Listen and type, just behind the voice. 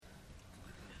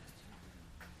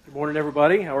Good morning,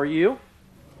 everybody. How are you?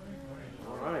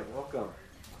 All right, welcome.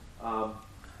 All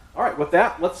right, with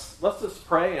that, let's just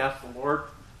pray and ask the Lord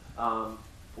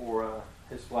for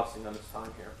His blessing on this time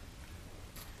here.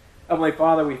 Heavenly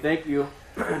Father, we thank you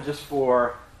just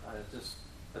for just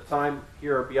a time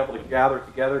here to be able to gather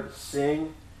together to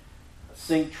sing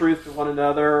truth to one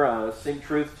another, sing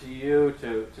truth to you,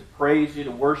 to praise you,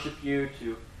 to worship you,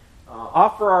 to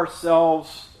offer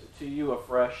ourselves to you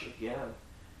afresh again.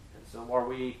 And so, Lord,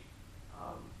 we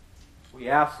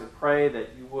ask and pray that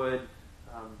you would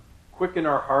quicken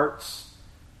our hearts,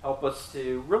 help us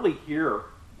to really hear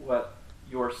what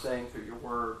you are saying through your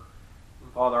word.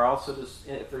 And Father, also just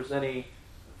if there's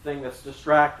anything that's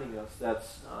distracting us,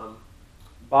 that's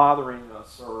bothering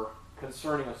us or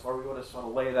concerning us, Lord, we just want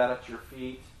to lay that at your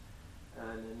feet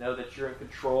and know that you're in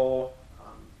control,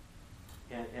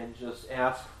 and just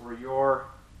ask for your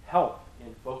help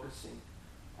in focusing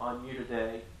on you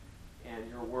today and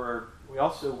your word. We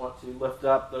also want to lift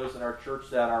up those in our church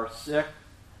that are sick,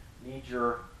 need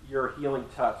your healing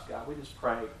touch, God. We just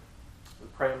pray. We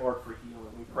pray, Lord, for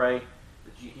healing. We pray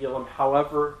that you heal them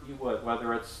however you would,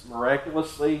 whether it's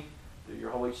miraculously through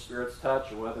your Holy Spirit's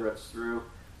touch or whether it's through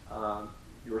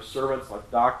your servants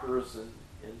like doctors and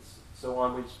so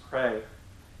on. We just pray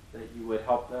that you would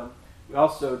help them. We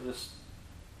also just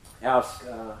ask,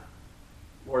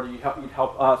 Lord, you'd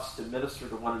help us to minister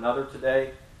to one another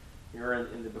today, here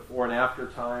in the before and after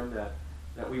time, that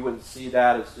we wouldn't see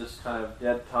that as just kind of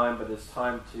dead time, but as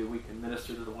time we can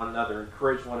minister to one another,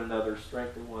 encourage one another,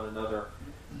 strengthen one another,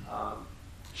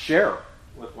 share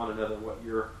with one another what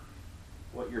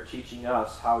you're teaching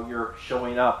us, how you're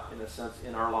showing up, in a sense,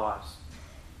 in our lives.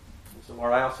 And so,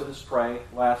 Lord, I also just pray,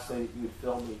 lastly, that you would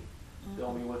fill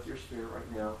me with your Spirit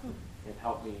right now, and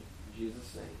help me. In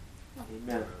Jesus' name,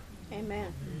 amen.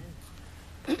 Amen.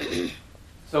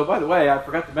 So, by the way, I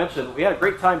forgot to mention, we had a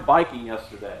great time biking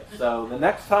yesterday. So the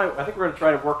next time, I think we're going to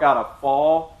try to work out a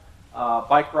fall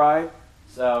bike ride.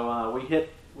 So we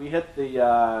hit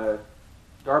the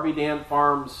Darby Dan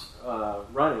Farms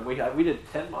running. We did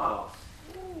 10 miles.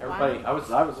 Everybody, wow.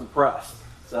 I was impressed.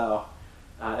 So,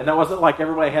 and that wasn't like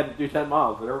everybody had to do 10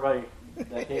 miles, but everybody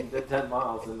that came did 10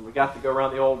 miles, and we got to go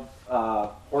around the old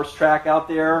horse track out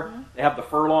there. Mm-hmm. They have the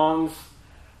furlongs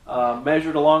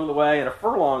measured along the way, and a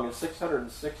furlong is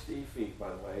 660 feet, by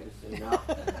the way, just so you know.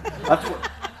 That's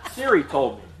what Siri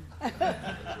told me.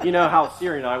 You know how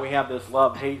Siri and I, we have this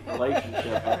love-hate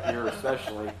relationship up here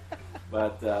especially.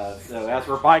 But so as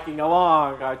we're biking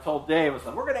along, I told Dave, I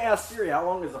said, we're going to ask Siri how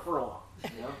long is a furlong. You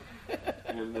know?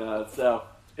 And so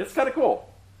it's kind of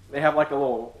cool. They have like a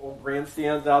little old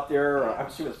grandstands out there. I'm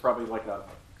assuming it's probably like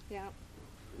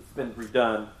it's been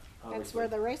redone. That's where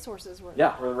the racehorses were.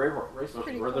 Yeah, where the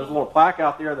racehorses were. Cool. There's a little plaque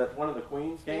out there that one of the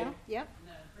queens came. Yeah,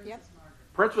 yep.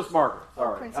 Princess Margaret.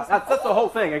 Sorry. That's the whole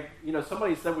thing.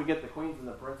 Somebody said we get the queens and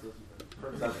the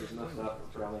princesses messed up.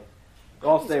 Apparently. So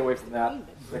I'll stay away from that.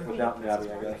 Stick with Downton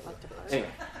Abbey, I guess. Anyway,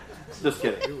 just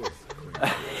kidding.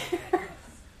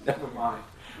 Never mind.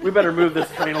 We better move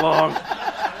this train along.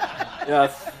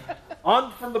 Yes.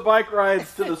 On from the bike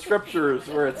rides to the scriptures,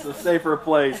 where it's a safer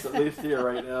place, at least here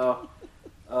right now.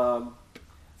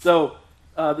 So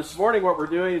this morning what we're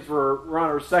doing is we're on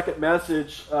our second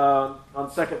message on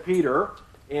 2 Peter,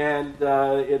 and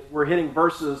we're hitting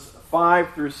verses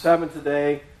 5 through 7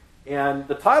 today, and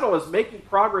the title is Making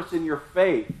Progress in Your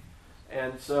Faith.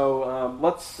 And so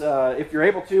let's, if you're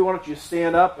able to, why don't you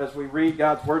stand up as we read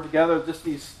God's Word together, just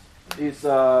these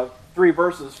three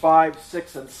verses, 5,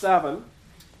 6, and 7,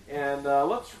 and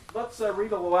let's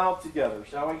read aloud together,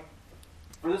 shall we?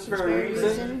 For this very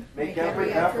reason, make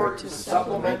every effort to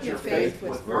supplement your faith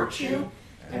with virtue,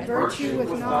 and virtue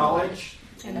with knowledge,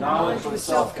 and knowledge with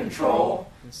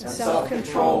self-control, and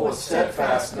self-control with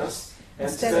steadfastness, and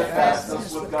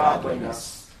steadfastness with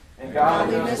godliness, and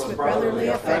godliness with brotherly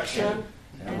affection,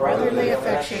 and brotherly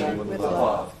affection with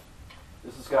love.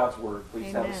 This is God's Word.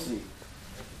 Please have a seat.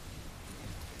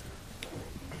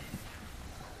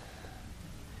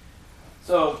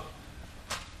 So,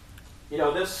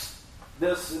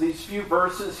 these few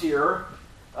verses here,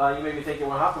 you may be thinking,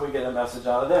 well, how can we get a message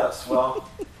out of this? Well,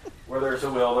 where there's a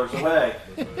will, there's a way.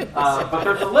 But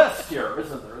there's a list here,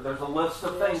 isn't there? There's a list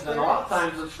of things. And a lot of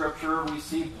times in Scripture, we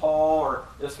see Paul, or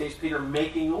in this case Peter,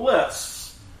 making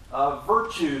lists of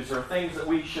virtues or things that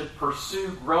we should pursue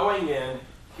growing in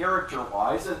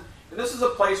character-wise. And this is a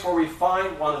place where we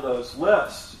find one of those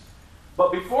lists.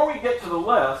 But before we get to the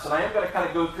list, and I am going to kind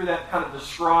of go through that, kind of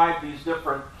describe these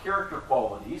different character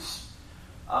qualities,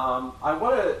 I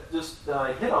want to just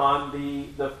hit on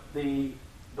the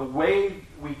way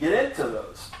we get into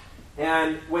those.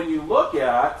 And when you look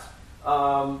at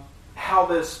how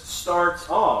this starts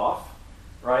off,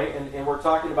 right? And we're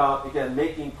talking about, again,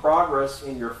 making progress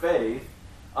in your faith.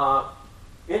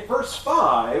 In verse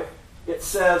 5, it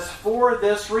says, for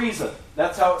this reason.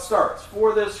 That's how it starts,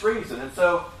 for this reason. And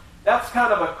so that's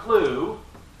kind of a clue,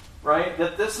 right,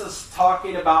 that this is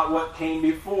talking about what came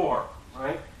before,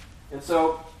 right? And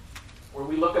so when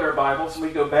we look at our Bibles and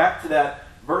we go back to that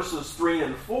verses 3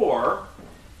 and 4,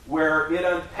 where it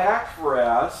unpacked for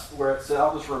us, where it said,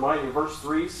 I'll just remind you, verse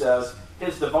 3 says,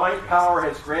 His divine power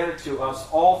has granted to us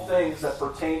all things that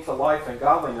pertain to life and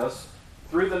godliness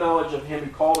through the knowledge of Him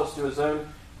who called us to His own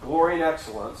glory and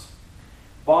excellence,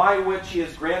 by which He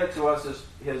has granted to us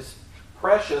His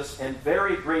precious and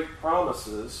very great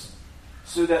promises,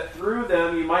 so that through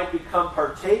them you might become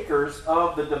partakers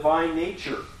of the divine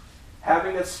nature,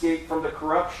 having escaped from the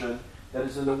corruption that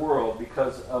is in the world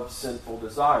because of sinful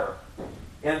desire.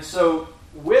 And so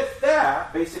with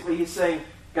that, basically he's saying,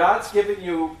 God's given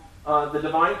you the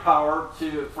divine power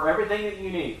for everything that you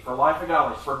need, for life and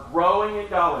godliness, for growing in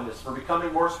godliness, for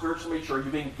becoming more spiritually mature.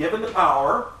 You've been given the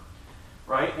power,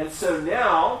 right? And so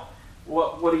now,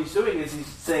 what he's doing is he's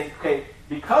saying, okay,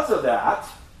 because of that,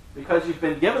 because you've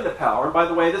been given the power, and by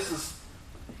the way, this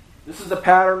is a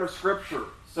pattern of Scripture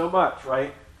so much,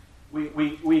 right?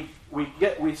 We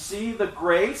see the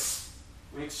grace,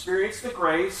 we experience the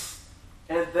grace,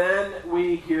 and then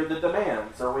we hear the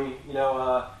demands. Or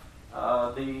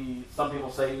some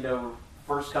people say,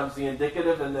 first comes the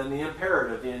indicative and then the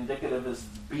imperative. The indicative is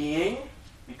being,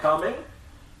 becoming.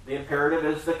 The imperative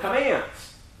is the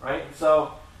commands, right? And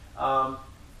so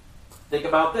think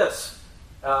about this.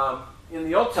 In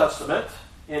the Old Testament,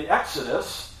 in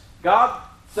Exodus, God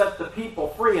set the people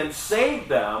free and saved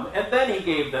them, and then He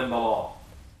gave them the law.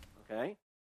 Okay?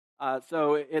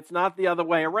 So it's not the other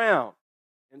way around.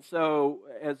 And so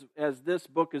as this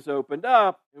book is opened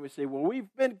up, and we say, well, we've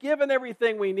been given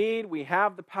everything we need. We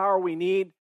have the power we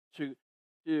need to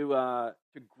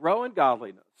grow in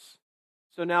godliness.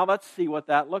 So now let's see what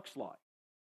that looks like.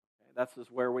 Okay, that's just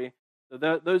where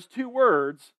those two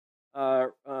words,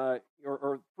 or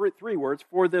three words,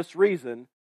 for this reason,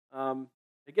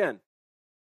 again,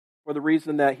 for the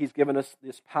reason that He's given us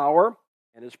this power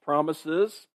and His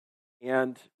promises,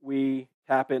 and we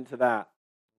tap into that.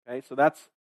 Okay, so that's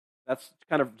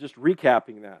kind of just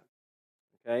recapping that.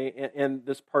 Okay, and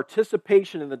this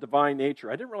participation in the divine nature.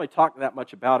 I didn't really talk that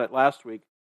much about it last week,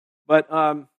 but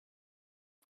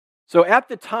so at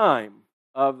the time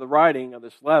of the writing of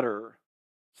this letter,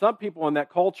 some people in that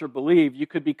culture believed you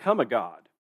could become a god.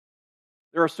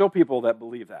 There are still people that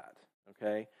believe that.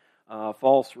 Okay,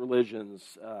 false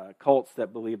religions, cults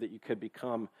that believe that you could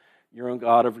become your own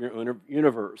god of your own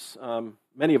universe.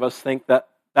 Many of us think that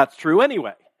that's true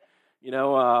anyway.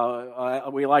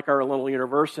 We like our little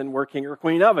universe and we're king or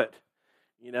queen of it,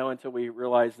 until we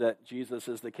realize that Jesus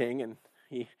is the king and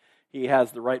he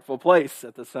has the rightful place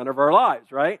at the center of our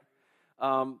lives, right?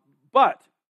 But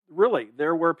really,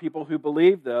 there were people who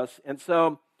believed this. And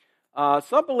so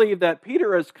some believe that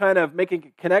Peter is kind of making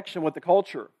a connection with the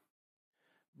culture.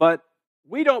 But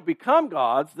we don't become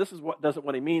gods. This is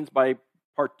what he means by,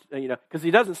 because he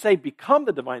doesn't say become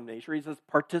the divine nature. He says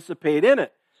participate in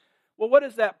it. Well, what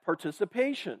is that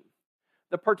participation?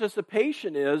 The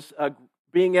participation is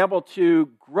being able to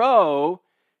grow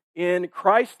in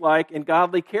Christ-like and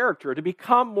godly character, to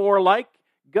become more like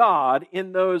God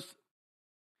in those,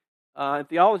 in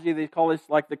theology they call this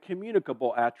like the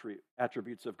communicable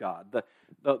attributes of God,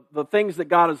 the things that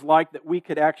God is like that we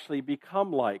could actually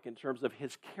become like in terms of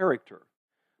His character,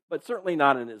 but certainly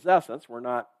not in His essence. We're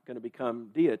not going to become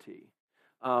deity.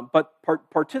 But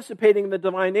participating in the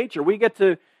divine nature, we get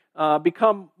to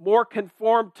become more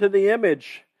conformed to the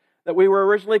image that we were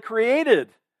originally created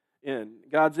in,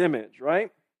 God's image,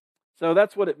 right? So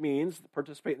that's what it means, to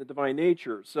participate in the divine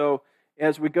nature. So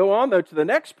as we go on, though, to the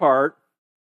next part,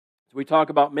 as we talk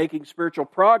about making spiritual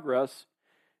progress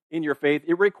in your faith,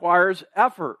 it requires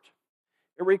effort.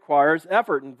 It requires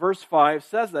effort. And verse 5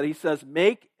 says that. He says,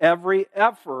 make every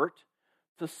effort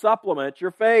to supplement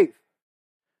your faith.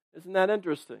 Isn't that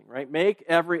interesting, right? Make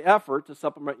every effort to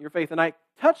supplement your faith. And I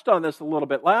touched on this a little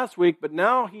bit last week, but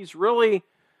now he's really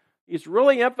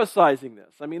emphasizing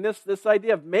this. I mean, this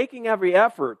idea of making every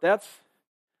effort, that's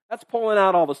pulling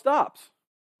out all the stops,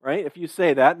 right? If you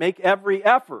say that, make every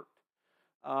effort.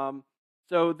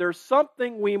 So there's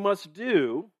something we must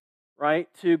do, right,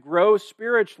 to grow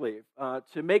spiritually,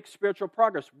 to make spiritual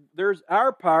progress. There's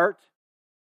our part.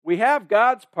 We have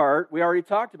God's part. We already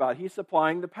talked about. He's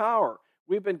supplying the power.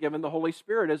 We've been given the Holy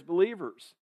Spirit as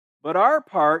believers. But our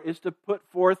part is to put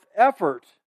forth effort,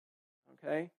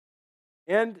 okay?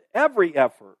 And every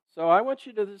effort. So I want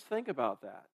you to just think about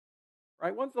that,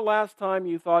 Right? When's the last time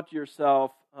you thought to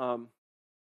yourself,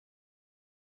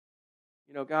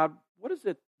 God, what is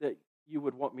it that you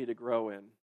would want me to grow in?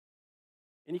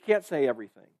 And you can't say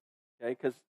everything, okay?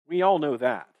 Because we all know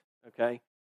that, okay?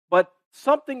 But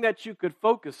something that you could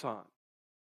focus on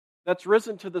that's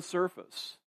risen to the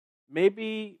surface.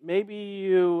 Maybe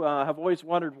you have always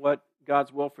wondered what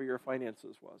God's will for your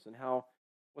finances was and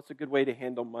what's a good way to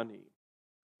handle money.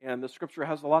 And the Scripture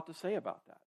has a lot to say about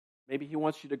that. Maybe He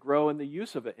wants you to grow in the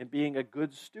use of it and being a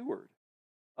good steward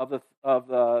of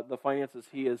the finances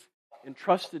He has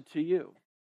entrusted to you.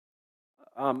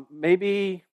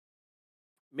 Maybe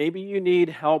you need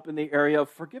help in the area of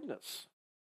forgiveness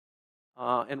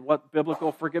and what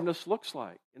biblical forgiveness looks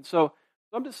like. And so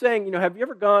I'm just saying, have you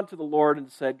ever gone to the Lord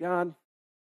and said, God,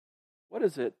 what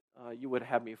is it you would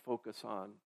have me focus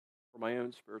on for my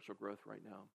own spiritual growth right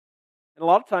now? And a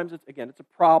lot of times, it's a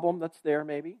problem that's there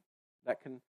maybe that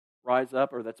can rise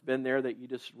up or that's been there that you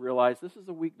just realize this is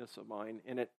a weakness of mine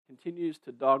and it continues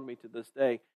to dog me to this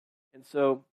day. And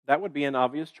so that would be an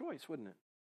obvious choice, wouldn't it?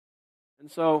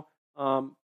 And so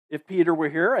if Peter were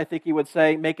here, I think he would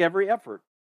say, make every effort.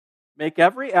 Make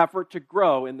every effort to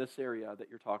grow in this area that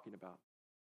you're talking about.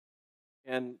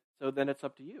 And so then it's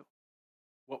up to you.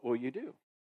 What will you do?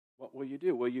 What will you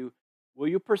do? Will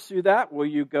you pursue that? Will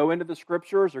you go into the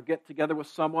Scriptures or get together with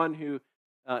someone who,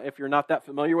 if you're not that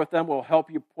familiar with them, will help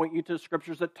you point you to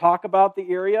Scriptures that talk about the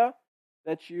area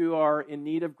that you are in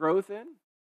need of growth in?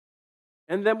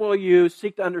 And then will you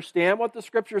seek to understand what the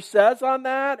Scripture says on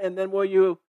that? And then will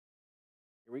you,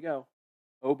 here we go,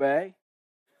 obey?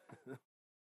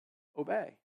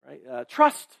 Obey, right?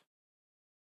 Trust,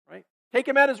 right? Take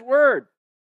Him at His word,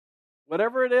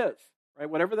 whatever it is, right?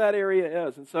 Whatever that area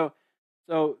is. And so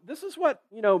this is what,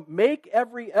 make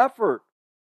every effort.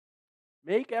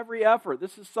 Make every effort.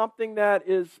 This is something that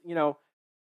is,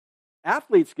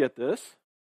 athletes get this.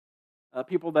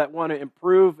 People that want to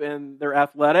improve in their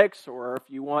athletics, or if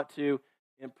you want to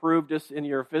improve just in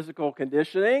your physical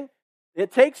conditioning,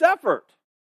 it takes effort,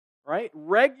 right?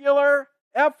 Regular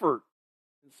effort,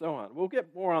 and so on. We'll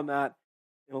get more on that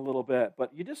in a little bit,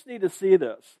 but you just need to see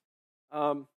this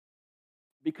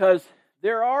because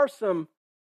there are some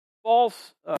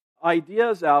false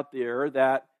ideas out there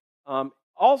that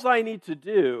all I need to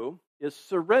do is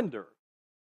surrender.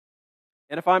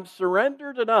 And if I'm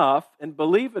surrendered enough and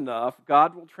believe enough,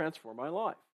 God will transform my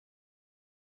life.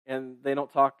 And they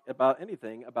don't talk about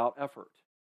anything about effort.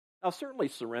 Now, certainly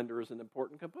surrender is an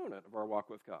important component of our walk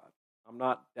with God. I'm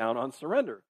not down on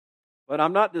surrender. But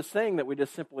I'm not just saying that we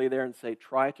just simply there and say,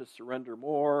 try to surrender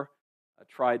more,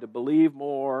 try to believe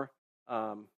more.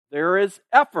 There is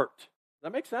effort. Does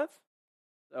that make sense?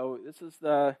 So this is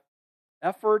the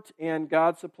effort and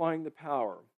God supplying the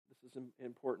power. This is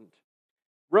important.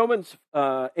 Romans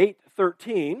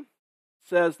 8:13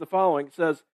 says the following. It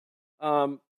says,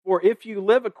 for if you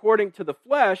live according to the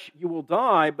flesh, you will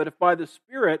die, but if by the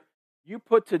Spirit you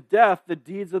put to death the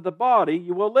deeds of the body,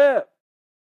 you will live.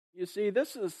 You see,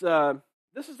 this is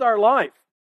our life.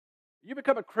 You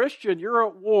become a Christian, you're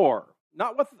at war.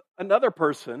 Not with another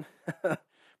person,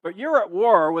 but you're at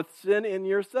war with sin in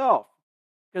yourself.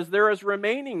 Because there is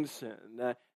remaining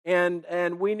sin.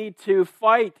 And we need to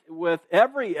fight with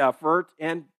every effort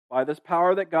and by this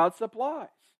power that God supplies.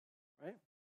 Right?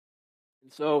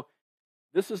 And so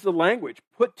this is the language.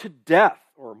 Put to death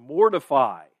or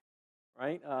mortify.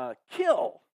 Right?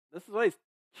 Kill. This is what it is.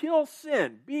 Kill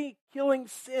sin. Be killing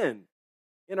sin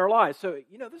in our lives. So,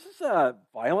 this is a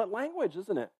violent language,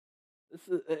 isn't it?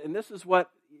 This is what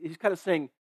he's kind of saying.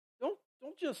 Don't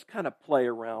just kind of play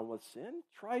around with sin.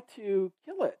 Try to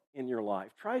kill it in your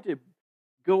life. Try to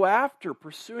go after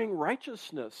pursuing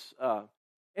righteousness.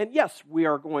 And yes, we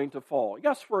are going to fall.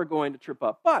 Yes, we're going to trip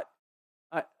up. But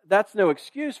that's no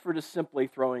excuse for just simply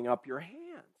throwing up your hands.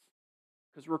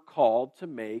 Because we're called to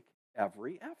make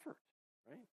every effort.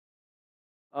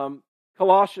 Right?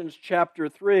 Colossians chapter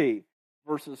 3,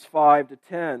 verses 5 to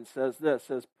 10 says this.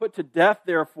 Says, put to death,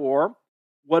 therefore,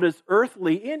 what is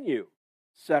earthly in you.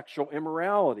 Sexual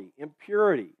immorality,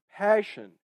 impurity,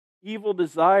 passion, evil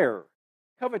desire,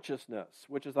 covetousness,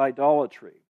 which is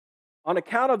idolatry. On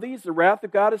account of these, the wrath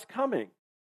of God is coming.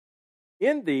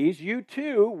 In these, you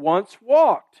too once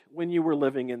walked when you were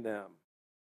living in them.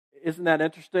 Isn't that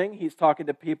interesting? He's talking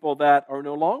to people that are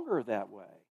no longer that way,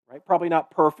 right? Probably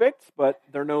not perfect, but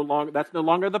that's no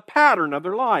longer the pattern of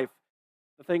their life,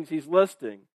 the things he's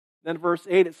listing. Then verse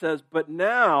 8, it says, But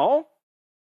now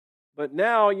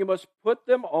you must put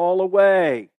them all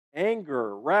away.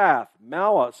 Anger, wrath,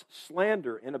 malice,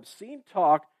 slander, and obscene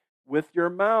talk with your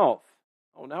mouth.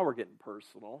 Oh, now we're getting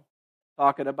personal.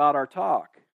 Talking about our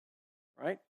talk,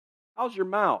 right? How's your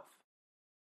mouth?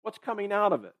 What's coming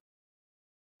out of it?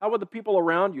 How would the people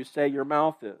around you say your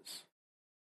mouth is?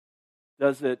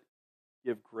 Does it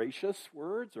give gracious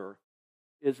words, or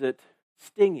is it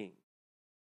stinging?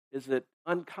 Is it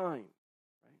unkind?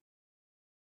 Right?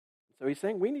 So he's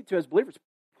saying we need to, as believers,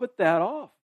 put that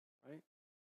off. Right?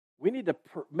 We need to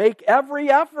make every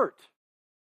effort,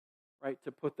 right,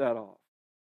 to put that off.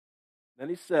 Then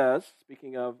he says,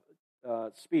 speaking of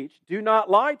speech, do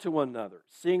not lie to one another,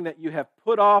 seeing that you have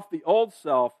put off the old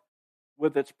self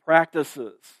with its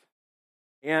practices,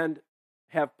 and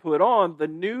have put on the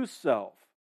new self,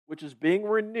 which is being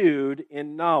renewed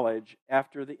in knowledge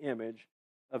after the image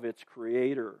of its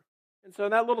creator. And so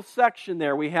in that little section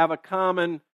there, we have a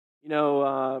common,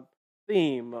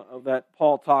 theme that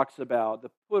Paul talks about,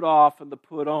 the put off and the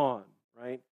put on,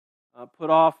 right? Put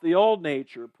off the old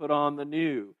nature, put on the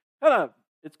new.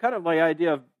 It's kind of the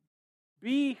idea of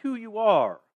be who you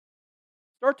are.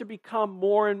 Start to become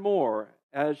more and more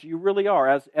as you really are,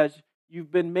 as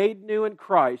you've been made new in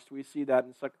Christ. We see that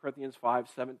in 2 Corinthians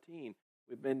 5:17.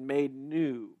 We've been made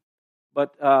new.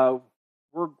 But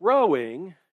we're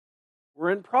growing.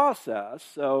 We're in process.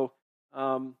 So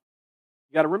you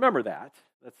got to remember that.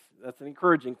 That's an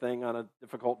encouraging thing on a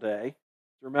difficult day.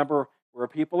 Remember, we're a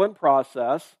people in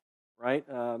process, right?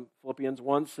 Philippians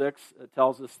 1:6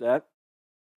 tells us that,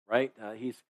 right?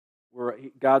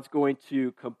 God's going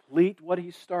to complete what He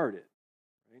started.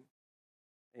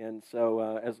 And so,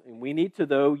 and we need to,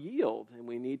 though, yield, and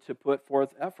we need to put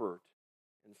forth effort,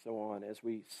 and so on, as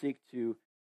we seek to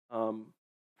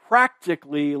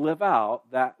practically live out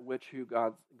that who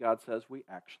God says we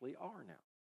actually are now.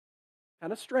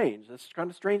 Kind of strange. That's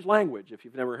kind of strange language if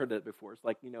you've never heard that before. It's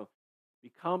like,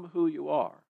 become who you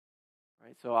are.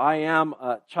 Right? So I am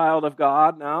a child of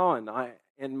God now, and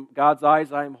in God's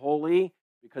eyes I am holy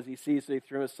because He sees me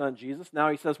through His Son Jesus.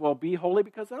 Now He says, well, be holy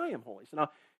because I am holy. So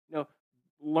now,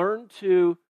 learn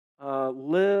to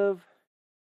live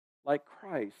like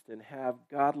Christ and have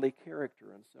godly character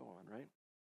and so on, right?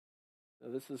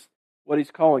 So this is what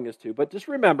He's calling us to. But just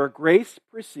remember, grace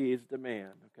precedes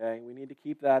demand, okay? We need to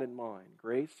keep that in mind.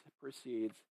 Grace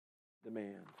precedes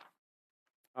demand.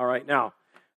 All right, now,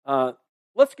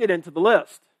 let's get into the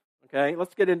list, okay?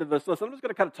 Let's get into this list. I'm just going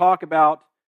to kind of talk about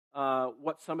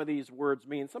what some of these words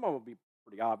mean. Some of them will be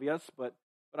pretty obvious, but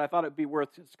I thought it would be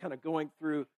worth just kind of going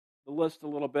through the list a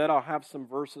little bit. I'll have some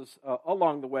verses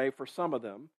along the way for some of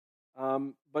them.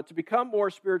 But to become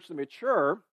more spiritually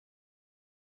mature,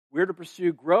 we're to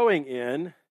pursue growing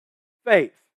in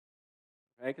faith.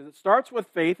 Okay? Because it starts with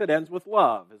faith, it ends with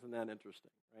love. Isn't that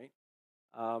interesting, right?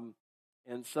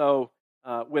 And so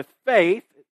with faith,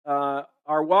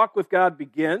 our walk with God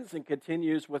begins and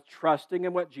continues with trusting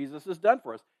in what Jesus has done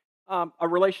for us. A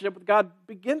relationship with God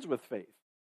begins with faith.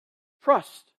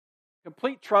 Trust.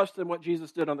 Complete trust in what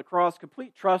Jesus did on the cross.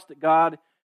 Complete trust that God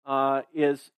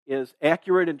is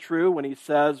accurate and true when He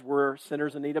says we're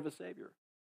sinners in need of a Savior.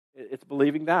 It's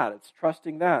believing that. It's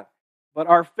trusting that. But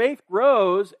our faith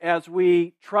grows as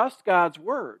we trust God's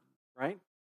Word, right?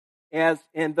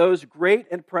 And those great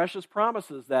and precious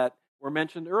promises that were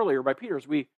mentioned earlier by Peter, as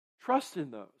we trust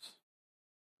in those.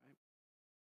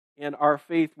 Right? And our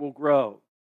faith will grow.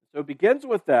 So it begins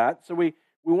with that. So we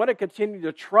want to continue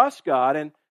to trust God,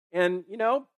 and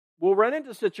we'll run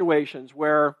into situations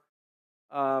where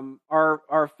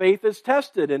our faith is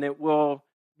tested and it will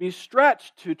be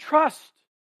stretched to trust,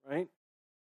 right?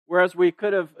 Whereas we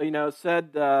could have, said,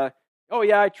 oh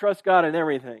yeah, I trust God in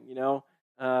everything,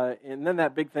 and then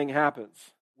that big thing happens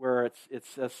where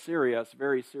it's a serious,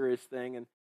 very serious thing and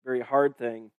very hard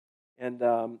thing, and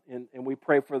we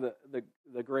pray for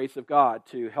the grace of God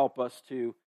to help us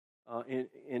to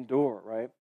endure, right?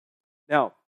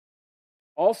 Now,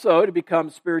 also, to become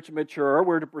spiritually mature,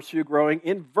 we're to pursue growing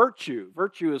in virtue.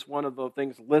 Virtue is one of the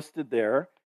things listed there.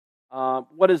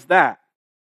 What is that?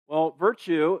 Well,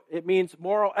 virtue, it means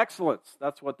moral excellence.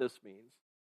 That's what this means,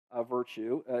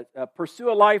 virtue.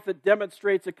 Pursue a life that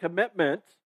demonstrates a commitment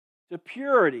to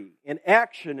purity in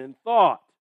action and thought.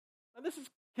 Now, this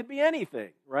can be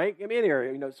anything, right? In any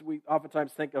area. So we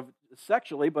oftentimes think of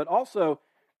sexually, but also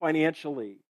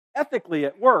financially, ethically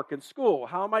at work and school.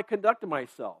 How am I conducting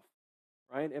myself?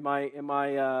 Right? Am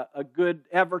I a good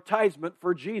advertisement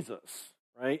for Jesus?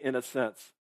 Right? In a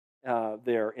sense,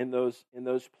 there in those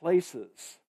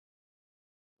places.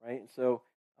 Right? And so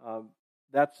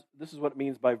this is what it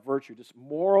means by virtue, just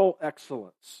moral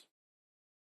excellence.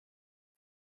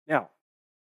 Now,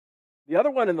 the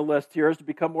other one in the list here is to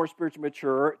become more spiritually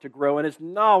mature, to grow in His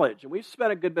knowledge. And we've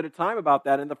spent a good bit of time about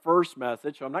that in the first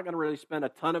message, so I'm not going to really spend a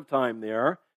ton of time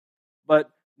there. But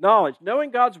knowledge,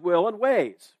 knowing God's will and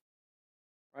ways.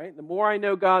 Right? The more I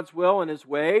know God's will and His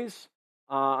ways,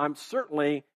 I'm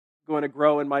certainly going to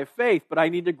grow in my faith, but I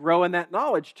need to grow in that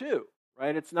knowledge too,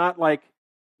 right? It's not like,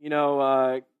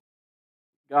 God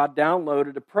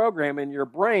downloaded a program in your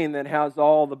brain that has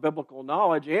all the biblical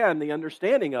knowledge and the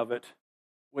understanding of it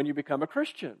when you become a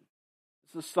Christian.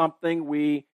 This is something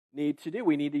we need to do.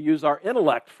 We need to use our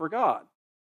intellect for God,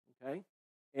 okay?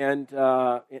 And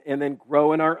then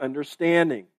grow in our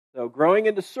understanding. So growing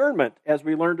in discernment as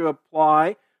we learn to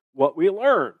apply what we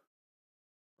learn,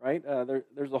 right?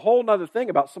 There's a whole other thing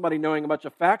about somebody knowing a bunch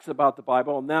of facts about the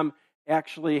Bible and them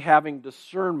actually having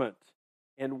discernment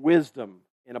and wisdom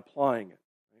in applying it.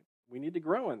 Right? We need to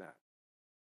grow in that.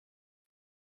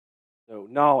 So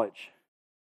knowledge.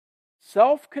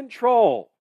 Self-control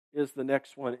is the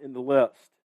next one in the list.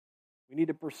 We need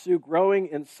to pursue growing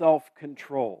in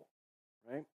self-control.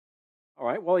 Right? All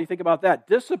right, well, you think about that.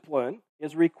 Discipline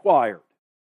is required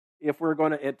if we're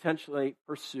going to intentionally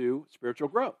pursue spiritual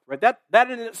growth. Right?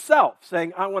 That in itself,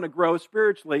 saying I want to grow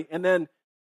spiritually, and then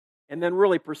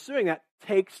really pursuing that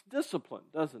takes discipline,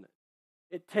 doesn't it?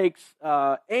 It takes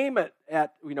aim at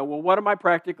what am I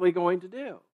practically going to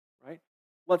do? Right?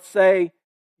 Let's say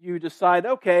you decide,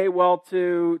 okay, well,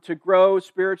 to grow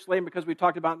spiritually, and because we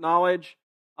talked about knowledge,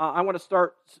 I want to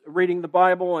start reading the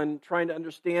Bible and trying to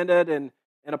understand it and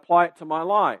apply it to my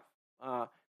life.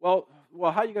 Well,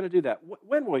 how are you going to do that?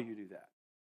 When will you do that?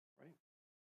 Right?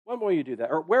 When will you do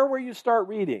that? Or where will you start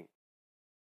reading?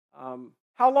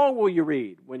 How long will you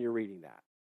read when you're reading that?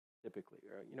 Typically,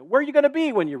 or, where are you going to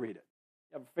be when you read it?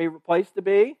 You have a favorite place to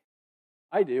be?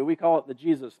 I do. We call it the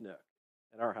Jesus Nook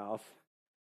in our house.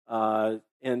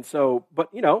 And so,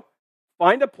 but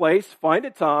find a place, find a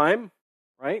time,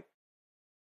 right?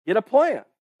 Get a plan.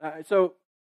 Linda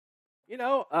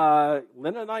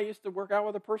and I used to work out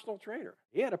with a personal trainer.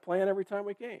 He had a plan every time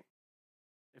we came.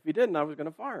 If he didn't, I was going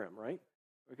to fire him, right?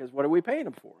 Because what are we paying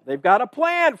him for? They've got a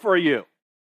plan for you,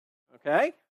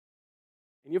 okay?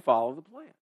 And you follow the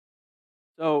plan.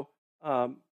 So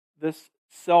this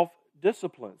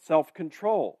self-discipline,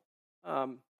 self-control,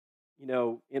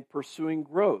 in pursuing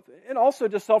growth. And also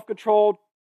just self-control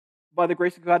by the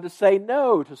grace of God to say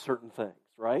no to certain things,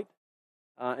 right?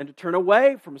 And to turn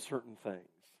away from certain things.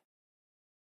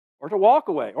 Or to walk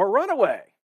away, or run away,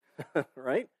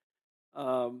 right?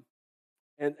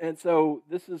 And so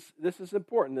this is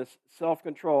important, this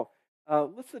self-control.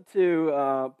 Listen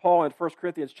to Paul in 1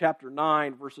 Corinthians chapter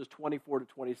 9, verses 24 to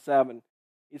 27.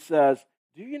 He says,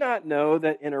 "Do you not know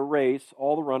that in a race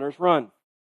all the runners run,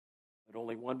 but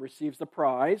only one receives the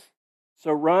prize?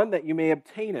 So run that you may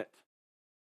obtain it.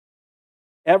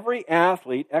 Every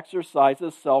athlete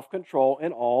exercises self-control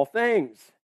in all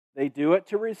things. They do it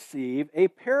to receive a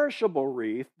perishable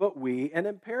wreath, but we an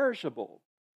imperishable."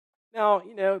 Now,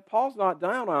 Paul's not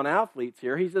down on athletes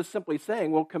here. He's just simply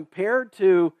saying, well, compared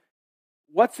to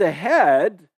what's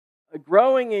ahead,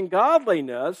 growing in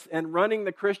godliness and running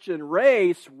the Christian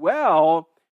race well,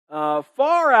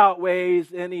 far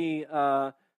outweighs any,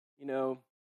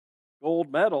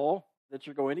 gold medal that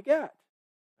you're going to get,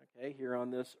 okay, here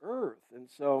on this earth. And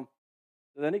so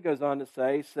then he goes on to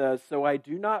say, "So I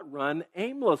do not run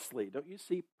aimlessly." Don't you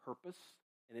see purpose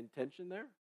and intention there?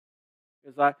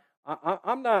 Because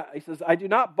I'm not, he says, "I do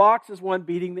not box as one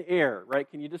beating the air," right?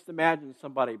 Can you just imagine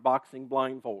somebody boxing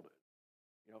blindfolded?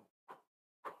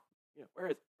 Where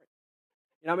is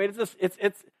it?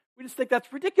 It's we just think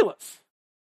that's ridiculous.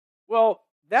 Well,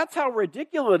 that's how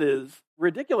ridiculous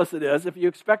it is if you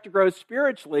expect to grow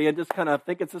spiritually and just kind of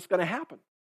think it's just going to happen,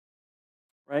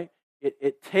 right?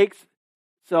 It takes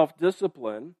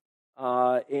self-discipline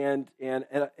and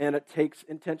it takes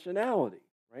intentionality,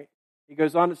 right? He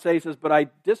goes on to say, he says, "But I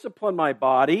discipline my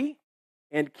body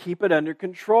and keep it under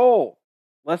control,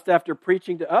 lest after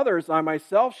preaching to others, I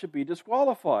myself should be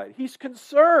disqualified." He's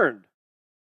concerned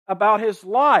about his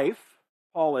life,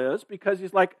 Paul is, because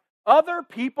he's like, other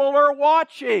people are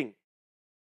watching.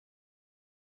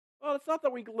 Well, it's not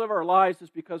that we live our lives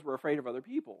just because we're afraid of other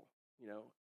people, No,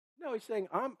 he's saying,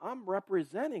 I'm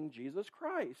representing Jesus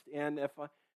Christ, and if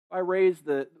I raise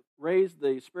the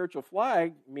spiritual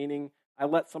flag, meaning I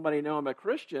let somebody know I'm a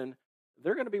Christian,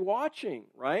 they're going to be watching,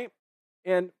 right?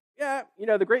 And yeah,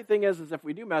 the great thing is if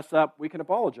we do mess up, we can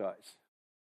apologize,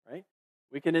 right?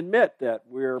 We can admit that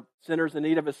we're sinners in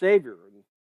need of a Savior,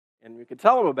 and we can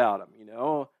tell them about him,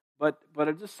 But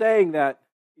I'm just saying that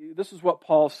this is what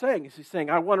Paul's saying. He's saying,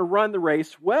 I want to run the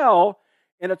race well,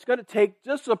 and it's going to take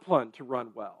discipline to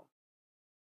run well.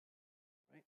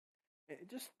 Right?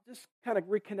 Just kind of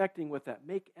reconnecting with that.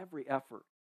 Make every effort.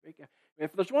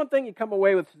 If there's one thing you come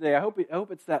away with today, I hope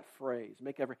it's that phrase.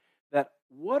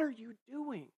 What are you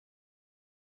doing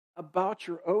about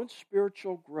your own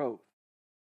spiritual growth?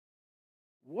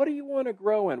 what do you want to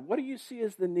grow in? What do you see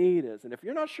as the need is? And if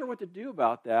you're not sure what to do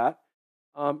about that,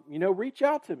 reach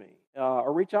out to me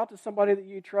or reach out to somebody that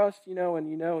you trust,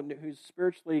 and who's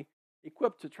spiritually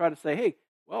equipped to try to say, hey,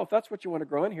 well, if that's what you want to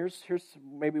grow in, here's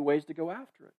maybe ways to go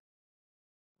after it.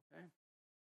 Okay.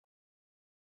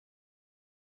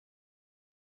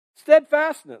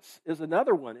 Steadfastness is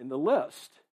another one in the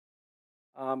list.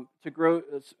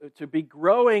 To be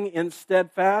growing in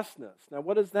steadfastness. Now,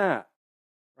 what is that?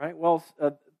 Right? Well,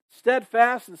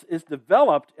 steadfastness is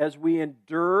developed as we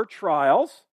endure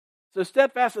trials. So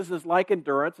steadfastness is like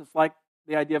endurance. It's like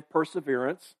the idea of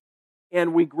perseverance.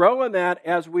 And we grow in that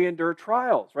as we endure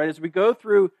trials, right? As we go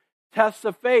through tests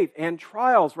of faith and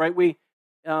trials, right?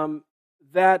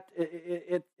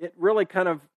 It really kind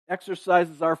of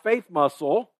exercises our faith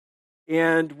muscle,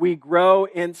 and we grow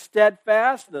in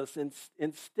steadfastness and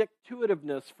in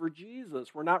stick-to-itiveness for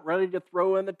Jesus. We're not ready to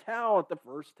throw in the towel at the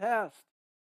first test,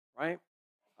 right?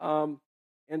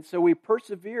 And so we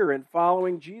persevere in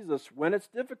following Jesus when it's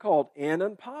difficult and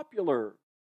unpopular.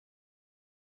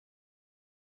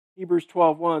 Hebrews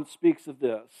 12:1 speaks of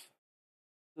this.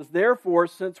 It says, therefore,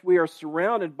 since we are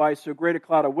surrounded by so great a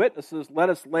cloud of witnesses, let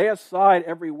us lay aside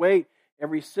every weight,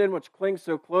 every sin which clings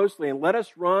so closely, and let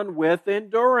us run with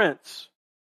endurance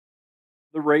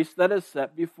the race that is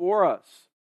set before us.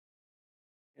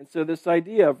 And so this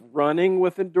idea of running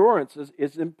with endurance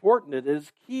is important. It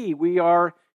is key. We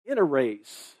are in a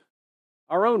race,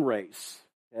 our own race.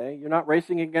 Okay? You're not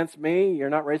racing against me. You're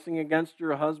not racing against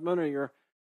your husband or your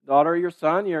daughter or your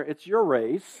son. It's your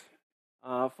race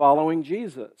following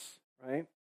Jesus, right?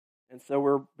 And so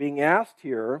we're being asked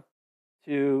here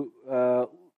to,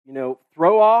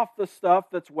 throw off the stuff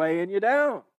that's weighing you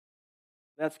down,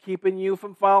 that's keeping you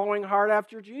from following hard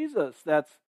after Jesus,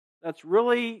 that's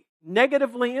really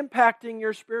negatively impacting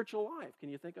your spiritual life. Can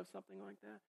you think of something like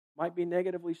that? Might be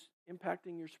negatively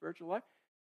impacting your spiritual life.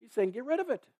 He's saying, get rid of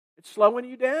it. It's slowing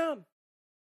you down.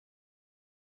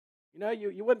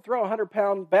 You wouldn't throw a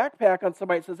 100-pound backpack on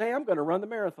somebody that says, hey, I'm going to run the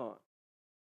marathon.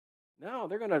 No,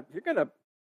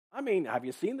 have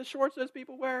you seen the shorts those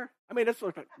people wear? It's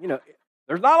like,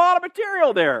 there's not a lot of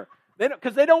material there.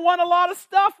 Because they don't want a lot of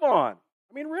stuff on.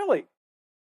 Really.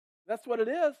 That's what it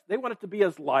is. They want it to be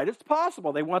as light as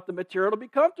possible. They want the material to be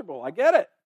comfortable. I get it.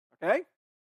 Okay?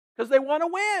 Because they want to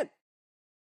win.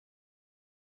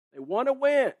 They want to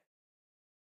win.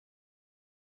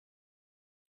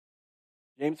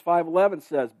 James 5:11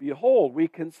 says, behold, we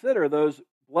consider those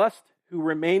blessed who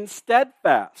remain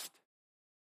steadfast.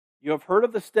 You have heard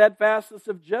of the steadfastness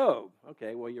of Job.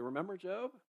 Okay, well, you remember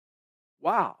Job?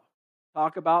 Wow.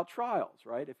 Talk about trials,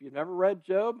 right? If you've never read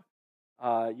Job,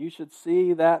 you should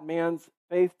see that man's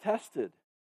faith tested,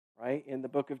 right, in the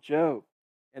book of Job.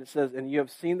 And it says, and you have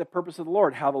seen the purpose of the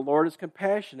Lord, how the Lord is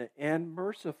compassionate and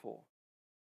merciful.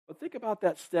 But think about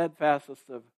that steadfastness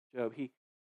of Job. He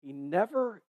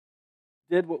never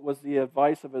did what was the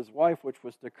advice of his wife, which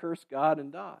was to curse God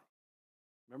and die.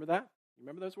 Remember that? You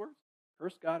remember those words?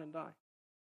 Curse God and die.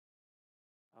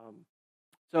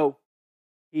 So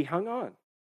he hung on.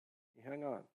 He hung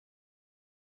on.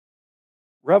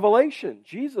 Revelation,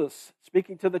 Jesus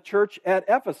speaking to the church at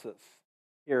Ephesus.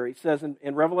 Here he says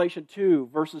in Revelation 2,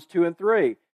 verses 2 and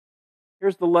 3.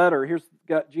 Here's the letter. Here's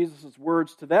Jesus'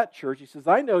 words to that church. He says,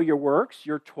 I know your works,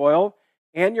 your toil,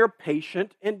 and your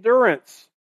patient endurance,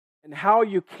 and how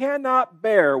you cannot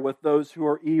bear with those who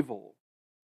are evil,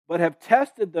 but have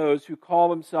tested those who call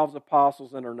themselves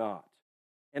apostles and are not,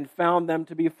 and found them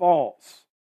to be false.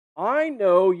 I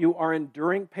know you are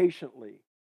enduring patiently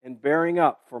and bearing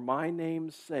up for my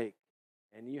name's sake,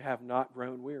 and you have not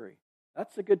grown weary.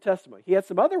 That's a good testimony. He had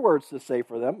some other words to say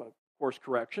for them, of course,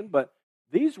 correction, but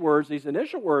these words, these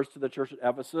initial words to the church at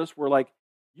Ephesus were like,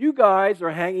 you guys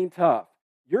are hanging tough.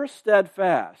 You're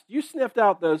steadfast. You sniffed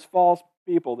out those false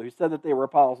people who said that they were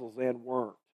apostles and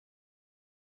weren't.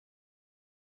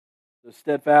 The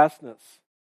steadfastness.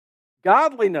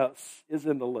 Godliness is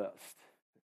in the list.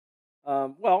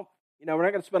 We're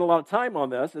not going to spend a lot of time on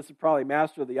this. This is probably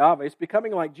master of the obvious.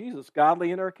 Becoming like Jesus,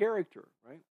 godly in our character,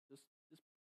 right?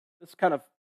 This kind of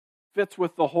fits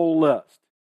with the whole list.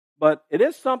 But it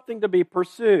is something to be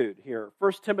pursued here.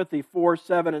 1 Timothy 4,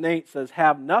 7, and 8 says,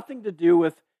 have nothing to do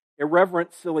with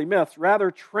irreverent, silly myths.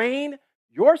 Rather, train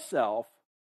yourself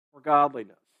for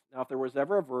godliness. Now, if there was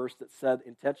ever a verse that said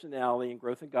intentionality and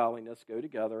growth in godliness go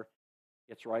together,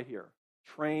 it's right here.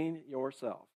 Train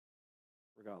yourself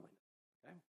for godliness.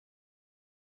 Okay?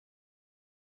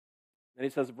 Then he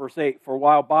says in verse 8, for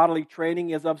while bodily training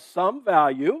is of some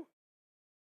value,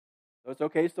 so it's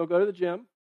okay, still go to the gym.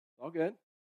 It's all good.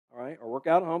 All right, or work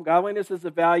out at home. Godliness is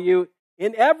of value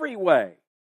in every way,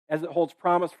 as it holds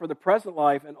promise for the present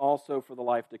life and also for the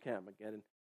life to come. Again,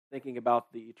 thinking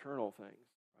about the eternal things,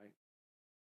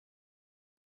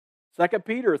 right? 2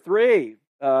 Peter 3,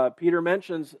 Peter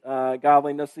mentions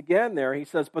godliness again there. He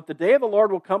says, "But the day of the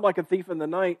Lord will come like a thief in the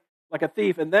night, like a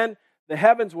thief, and then the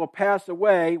heavens will pass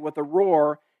away with a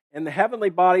roar, and the heavenly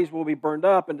bodies will be burned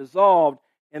up and dissolved,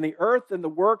 and the earth and the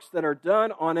works that are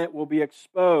done on it will be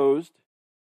exposed.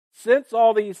 Since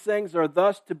all these things are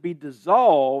thus to be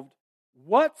dissolved,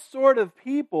 what sort of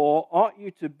people ought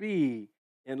you to be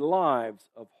in lives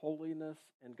of holiness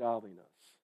and godliness?"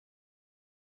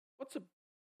 What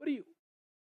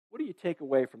do you take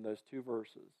away from those two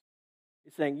verses?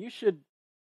 He's saying you should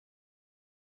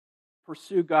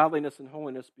pursue godliness and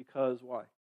holiness because why?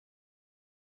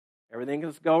 Everything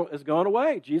is going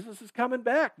away. Jesus is coming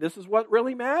back. This is what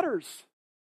really matters,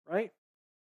 right?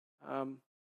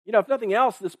 If nothing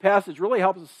else, this passage really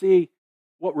helps us see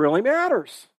what really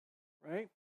matters, right?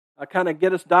 Kind of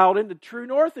get us dialed into true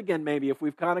north again, maybe, if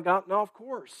we've kind of gotten off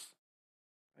course,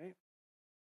 right?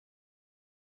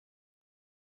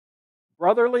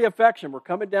 Brotherly affection. We're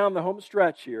coming down the home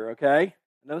stretch here, okay?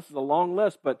 I know this is a long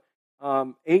list, but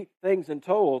 8 things in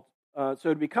total.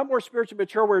 So to become more spiritually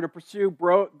mature, we're to pursue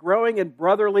growing in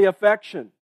brotherly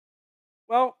affection.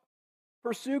 Well,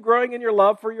 pursue growing in your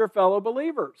love for your fellow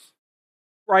believers.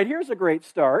 Right, here's a great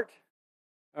start.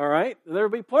 All right, there will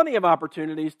be plenty of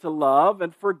opportunities to love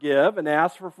and forgive and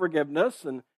ask for forgiveness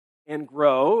and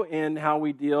grow in how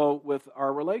we deal with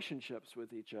our relationships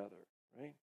with each other,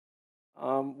 right?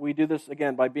 We do this,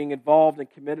 again, by being involved and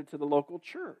committed to the local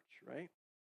church, right?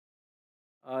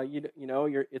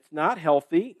 It's not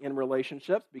healthy in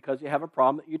relationships because you have a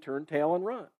problem that you turn tail and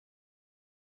run.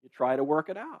 You try to work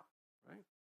it out, right?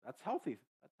 That's healthy.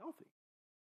 That's healthy.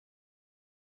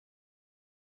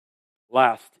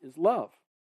 Last is love,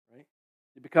 right?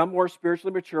 To become more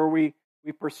spiritually mature, we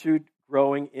pursued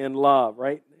growing in love,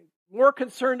 right? More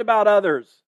concerned about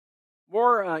others,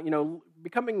 more,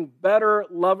 becoming better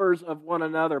lovers of one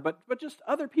another, but just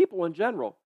other people in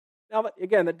general. Now,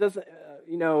 again, that doesn't,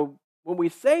 when we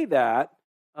say that,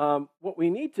 what we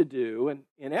need to do,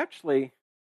 and actually,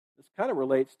 this kind of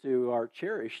relates to our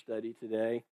Cherish study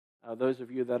today, those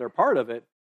of you that are part of it,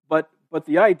 but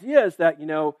the idea is that,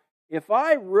 if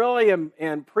I really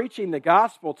am preaching the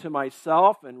gospel to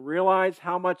myself and realize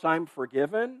how much I'm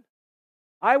forgiven,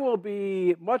 I will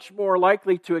be much more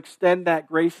likely to extend that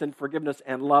grace and forgiveness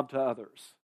and love to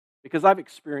others because I've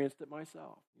experienced it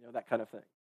myself, that kind of thing.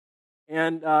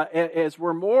 And as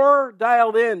we're more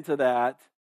dialed into that,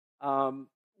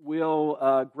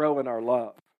 we'll grow in our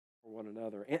love for one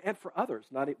another and for others,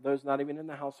 those not even in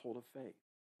the household of faith.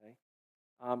 Okay?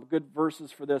 Good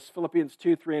verses for this, Philippians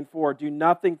 2, 3, and 4. "Do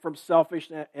nothing from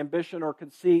selfish ambition or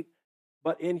conceit,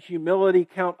 but in humility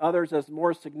count others as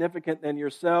more significant than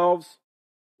yourselves.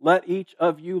 Let each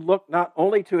of you look not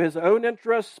only to his own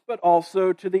interests, but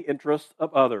also to the interests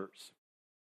of others."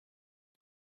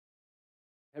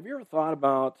 Have you ever thought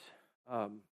about how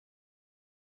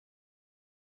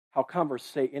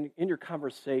in your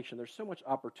conversation, there's so much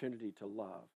opportunity to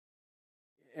love?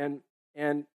 And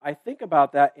I think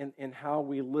about that in how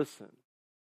we listen.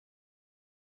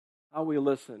 How we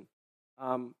listen.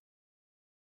 Have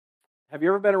you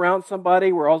ever been around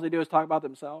somebody where all they do is talk about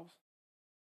themselves?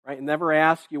 Right? And never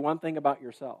ask you one thing about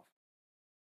yourself.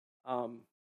 Now,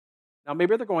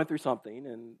 maybe they're going through something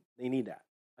and they need that.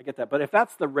 I get that. But if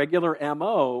that's the regular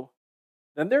MO,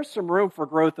 then there's some room for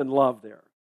growth and love there.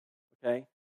 Okay?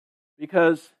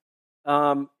 Because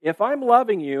if I'm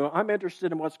loving you, I'm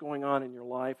interested in what's going on in your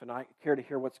life and I care to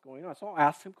hear what's going on. So I'll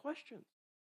ask some questions.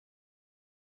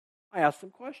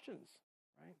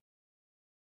 Right?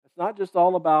 It's not just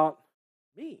all about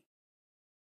me,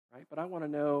 right? But I want to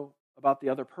know about the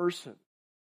other person.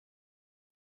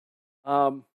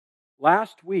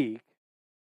 Last week,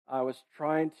 I was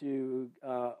trying to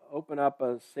open up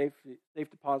a safe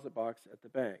deposit box at the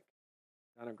bank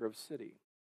down in Grove City.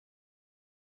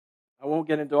 I won't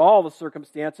get into all the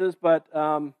circumstances, but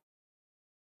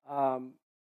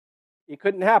it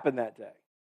couldn't happen that day.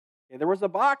 Okay, there was a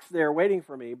box there waiting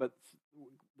for me, but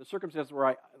the circumstances were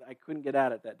I couldn't get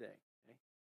at it that day. Okay?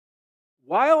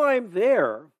 While I'm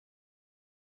there,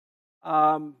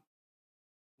 now,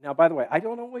 by the way, I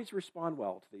don't always respond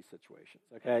well to these situations,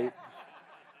 okay?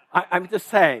 I'm just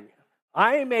saying,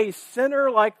 I am a sinner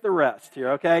like the rest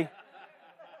here, okay?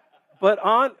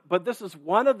 But this is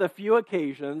one of the few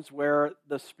occasions where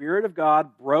the Spirit of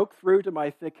God broke through to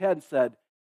my thick head and said,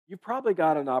 "You've probably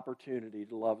got an opportunity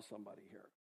to love somebody here."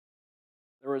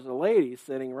 There was a lady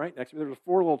sitting right next to me. There were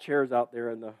 4 little chairs out there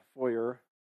in the foyer,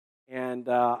 and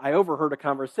I overheard a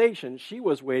conversation. She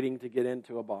was waiting to get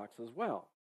into a box as well.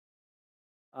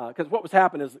 because what was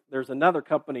happening is there's another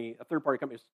company, a third-party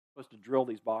company, supposed to drill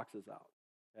these boxes out.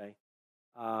 Okay,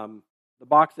 the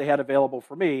box they had available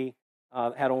for me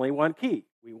had only one key.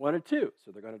 We wanted two,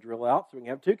 so they're going to drill out so we can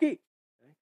have two keys.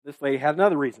 Okay? This lady had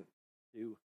another reason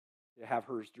to have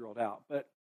hers drilled out. But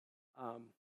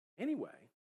anyway,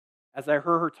 as I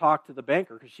heard her talk to the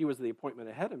banker, because she was the appointment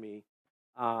ahead of me,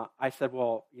 I said,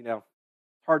 well,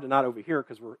 it's hard to not overhear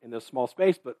because we're in this small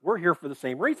space, but we're here for the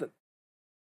same reason.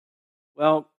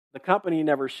 Well, the company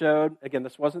never showed. Again,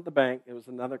 this wasn't the bank. It was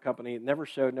another company. It never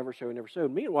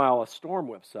showed. Meanwhile, a storm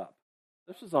whips up.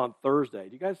 This was on Thursday.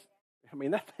 Do you guys,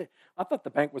 I thought the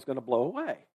bank was going to blow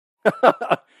away.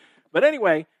 But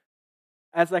anyway,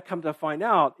 as I come to find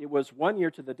out, it was 1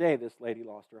 year to the day this lady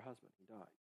lost her husband. He died.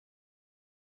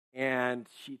 And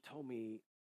she told me,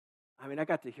 I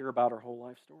got to hear about her whole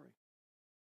life story.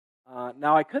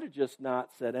 Now, I could have just not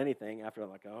said anything after,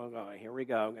 here we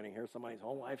go. I'm going to hear somebody's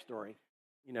whole life story,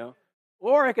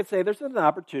 Or I could say there's an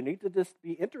opportunity to just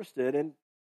be interested and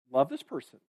love this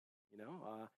person,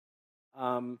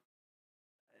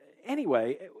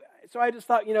 Anyway, so I just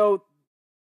thought,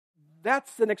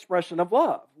 that's an expression of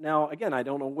love. Now, again, I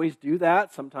don't always do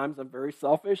that. Sometimes I'm very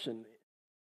selfish and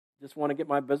just want to get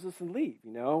my business and leave,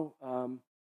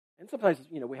 And sometimes,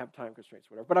 we have time constraints,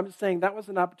 whatever. But I'm just saying that was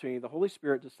an opportunity. The Holy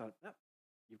Spirit just thought,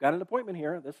 you've got an appointment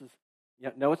here. This is,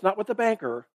 no, it's not with the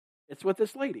banker. It's with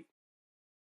this lady.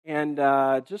 And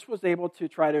just was able to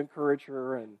try to encourage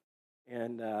her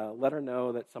and let her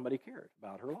know that somebody cared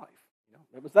about her life.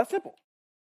 It was that simple.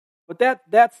 But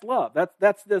that's love.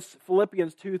 That's this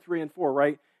Philippians 2, 3, and 4,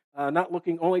 right? Not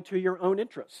looking only to your own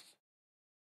interests,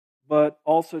 but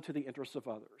also to the interests of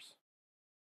others.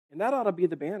 And that ought to be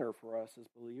the banner for us as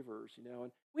believers,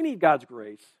 And we need God's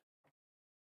grace.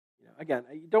 Again,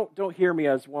 don't hear me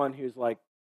as one who's like,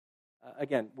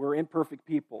 again, we're imperfect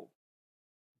people.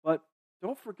 But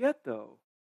don't forget, though,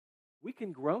 we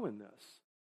can grow in this.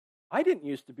 I didn't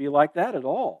used to be like that at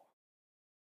all.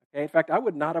 Okay, in fact, I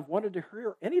would not have wanted to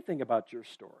hear anything about your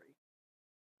story.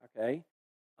 Okay,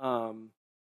 so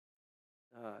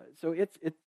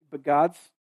but God's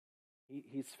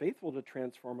He's faithful to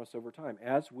transform us over time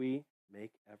as we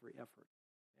make every effort.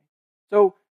 Okay?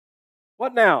 So,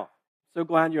 what now? So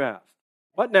glad you asked.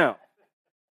 What now?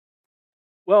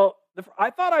 Well, I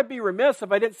thought I'd be remiss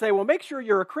if I didn't say, well, make sure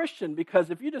you're a Christian, because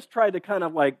if you just try to kind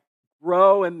of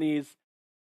grow in these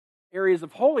areas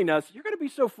of holiness, you're going to be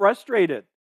so frustrated.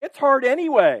 It's hard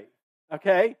anyway,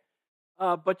 okay?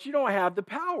 But you don't have the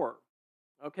power,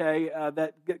 okay,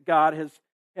 that God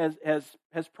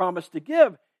has promised to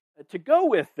give to go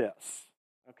with this,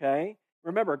 okay?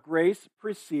 Remember, grace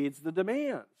precedes the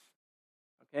demands,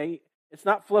 okay? It's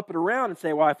not flip it around and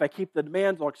say, well, if I keep the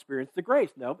demands, I'll experience the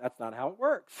grace. No, that's not how it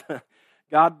works.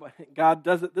 God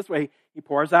does it this way. He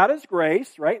pours out His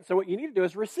grace, right? So what you need to do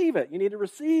is receive it. You need to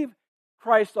receive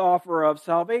Christ's offer of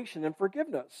salvation and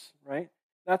forgiveness, right?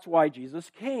 That's why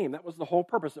Jesus came. That was the whole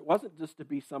purpose. It wasn't just to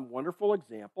be some wonderful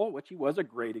example, which He was a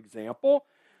great example,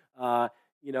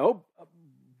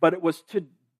 but it was to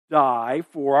die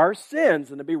for our sins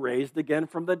and to be raised again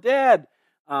from the dead,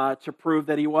 to prove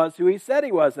that He was who He said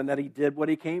He was and that He did what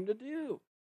He came to do,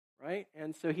 right?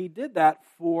 And so He did that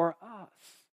for us,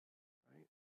 right?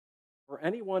 For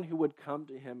anyone who would come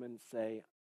to Him and say,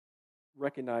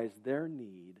 recognize their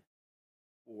need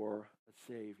for a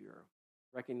Savior,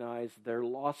 recognize their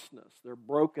lostness, their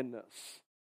brokenness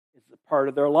is a part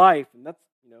of their life, and that's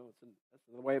that's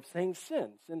the way of saying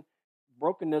sin. Sin,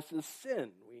 brokenness is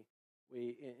sin.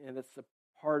 And it's a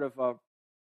part of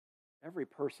every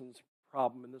person's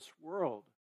problem in this world.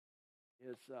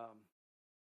 Is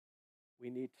we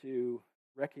need to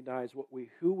recognize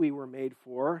who we were made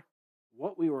for,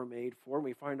 what we were made for, and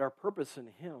we find our purpose in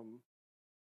Him,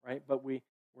 right? But we're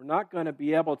not going to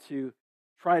be able to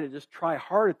try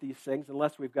hard at these things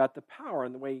unless we've got the power.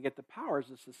 And the way you get the power is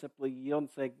just to simply yield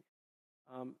and say,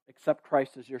 accept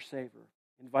Christ as your Savior.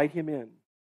 Invite Him in,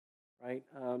 right?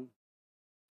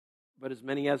 But as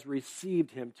many as received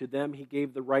Him, to them He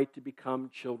gave the right to become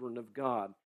children of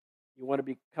God. You want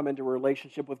to come into a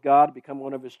relationship with God, become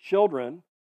one of His children,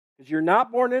 because you're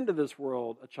not born into this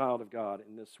world a child of God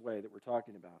in this way that we're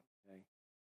talking about. Okay?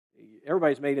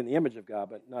 Everybody's made in the image of God,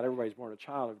 but not everybody's born a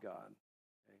child of God.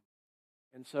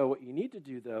 And so what you need to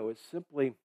do, though, is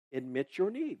simply admit your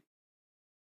need.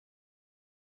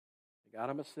 God,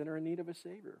 I'm a sinner in need of a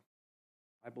Savior.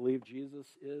 I believe Jesus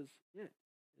is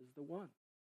the one.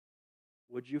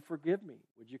 Would you forgive me?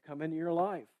 Would you come into your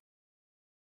life?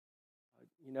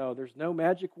 There's no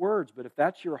magic words, but if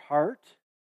that's your heart,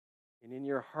 and in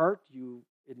your heart you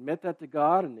admit that to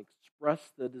God and express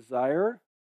the desire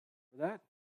for that,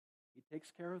 He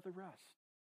takes care of the rest.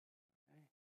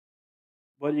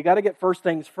 But you got to get first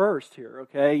things first here,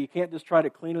 okay? You can't just try to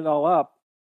clean it all up,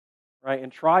 right,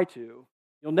 and try to.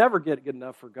 You'll never get good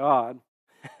enough for God,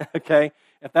 okay,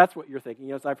 if that's what you're thinking.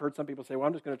 You know, as I've heard some people say, well,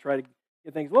 I'm just going to try to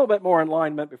get things a little bit more in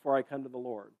alignment before I come to the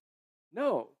Lord.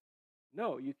 No,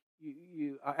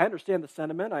 I understand the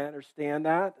sentiment. I understand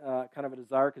that, kind of a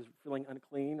desire because you're feeling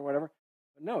unclean or whatever.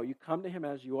 But no, you come to Him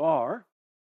as you are,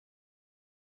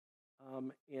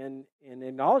 in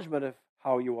acknowledgement of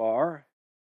how you are,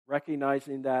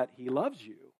 recognizing that He loves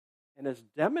you and has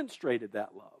demonstrated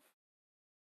that love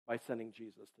by sending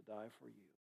Jesus to die for you.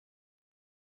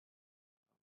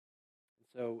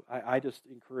 So I just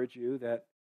encourage you that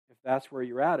if that's where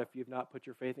you're at, if you've not put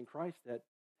your faith in Christ, that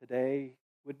today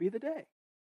would be the day.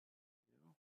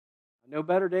 No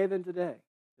better day than today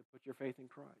to put your faith in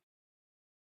Christ.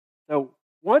 So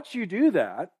once you do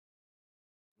that,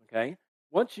 okay,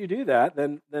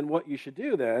 then what you should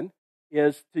do then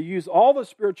is to use all the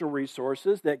spiritual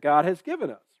resources that God has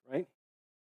given us, right?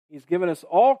 He's given us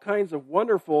all kinds of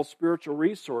wonderful spiritual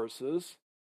resources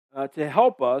to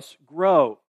help us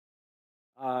grow.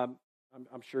 I'm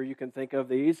sure you can think of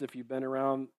these if you've been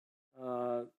around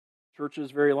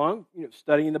churches very long. You know,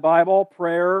 studying the Bible,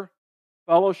 prayer,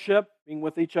 fellowship, being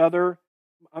with each other.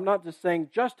 I'm not just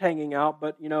saying just hanging out,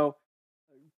 but, you know,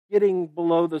 getting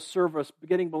below the surface,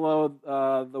 getting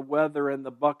below the weather and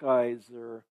the Buckeyes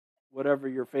or whatever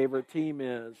your favorite team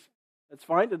is. It's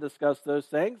fine to discuss those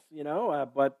things, you know,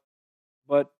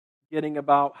 but getting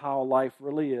about how life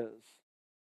really is.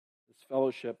 This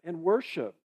fellowship and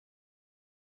worship.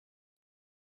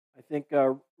 I think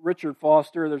Richard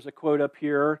Foster, there's a quote up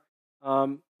here.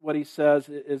 What he says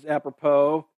is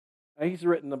apropos. He's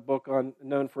written a book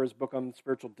known for his book on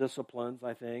spiritual disciplines,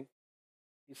 I think.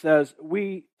 He says,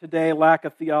 we today lack a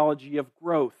theology of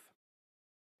growth.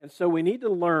 And so we need to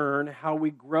learn how we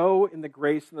grow in the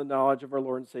grace and the knowledge of our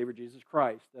Lord and Savior Jesus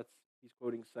Christ. He's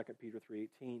quoting 2 Peter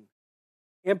 3:18.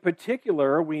 In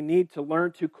particular, we need to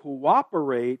learn to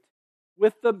cooperate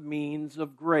with the means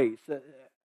of grace.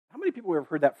 How many people have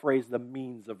heard that phrase, the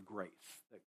means of grace?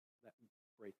 That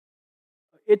phrase.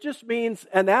 It just means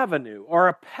an avenue or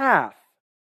a path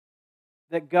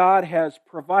that God has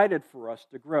provided for us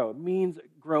to grow. It means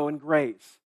grow in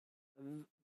grace.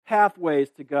 Pathways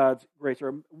to God's grace,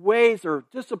 or ways or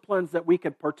disciplines that we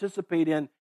can participate in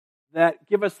that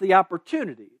give us the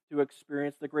opportunity to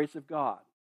experience the grace of God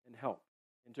and help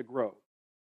and to grow.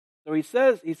 So he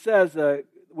says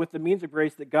with the means of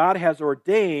grace that God has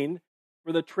ordained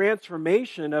for the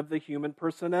transformation of the human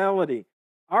personality.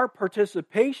 Our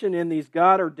participation in these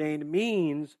God-ordained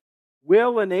means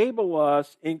will enable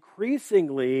us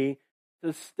increasingly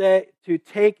to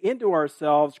take into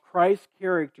ourselves Christ's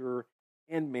character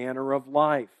and manner of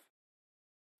life.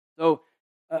 So,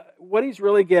 what he's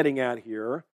really getting at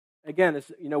here, again,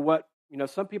 is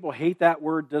some people hate that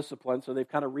word discipline, so they've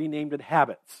kind of renamed it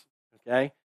habits.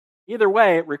 Okay, either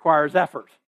way, it requires effort.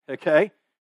 Okay,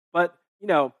 but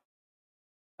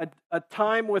a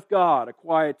time with God, a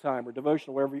quiet time or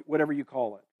devotional, whatever you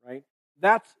call it, right?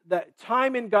 That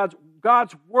time in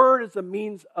God's Word is a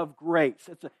means of grace.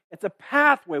 It's a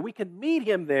pathway. We can meet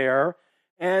Him there,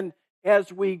 and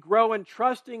as we grow in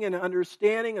trusting and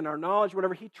understanding and our knowledge,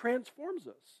 whatever, He transforms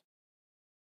us.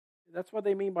 That's what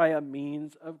they mean by a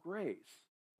means of grace.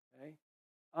 Okay,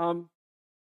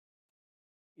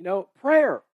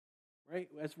 prayer, right?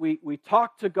 As we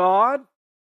talk to God,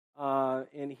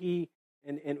 and we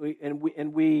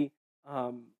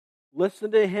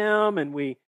listen to Him, and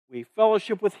we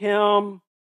fellowship with Him,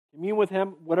 commune with Him,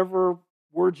 whatever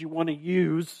words you want to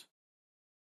use.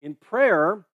 In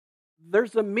prayer,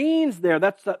 there's a means there.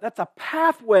 That's a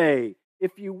pathway,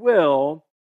 if you will,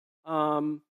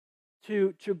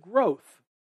 to growth.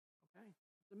 Okay,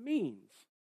 the means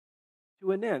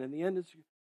to an end, and the end is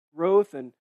growth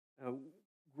and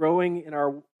growing in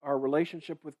our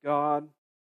relationship with God.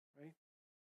 Right,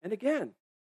 and again,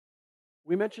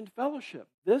 we mentioned fellowship.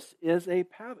 This is a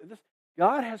path.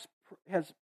 God has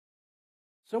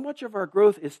so much of our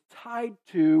growth is tied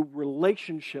to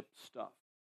relationship stuff.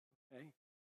 Okay,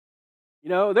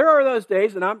 there are those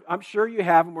days, and I'm sure you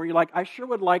have them, where you're like, I sure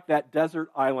would like that desert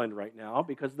island right now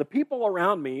because the people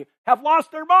around me have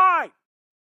lost their mind.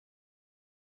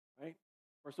 Right?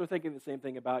 Of course, they're thinking the same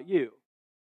thing about you,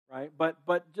 right? But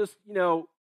no,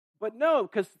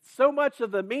 because so much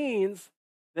of the means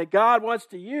that God wants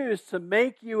to use to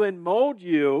make you and mold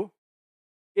you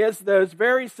is those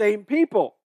very same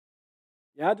people.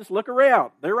 Yeah, just look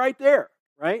around. They're right there,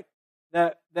 right?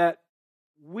 That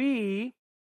we,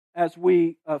 as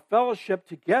we fellowship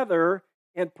together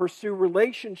and pursue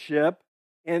relationship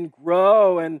and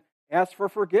grow and ask for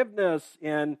forgiveness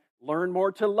and learn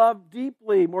more to love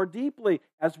deeply, more deeply.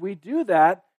 As we do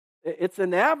that, it's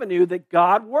an avenue that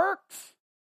God works.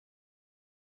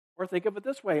 Or think of it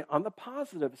this way, on the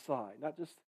positive side, not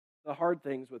just the hard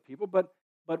things with people, but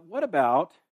what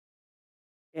about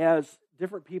as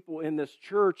different people in this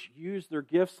church use their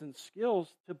gifts and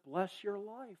skills to bless your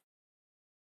life?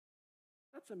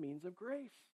 That's a means of grace.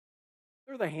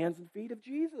 They're the hands and feet of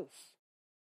Jesus.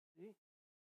 See?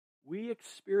 We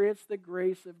experience the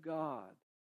grace of God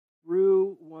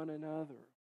through one another,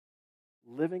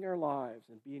 living our lives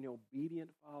and being obedient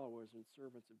followers and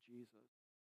servants of Jesus.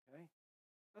 Okay?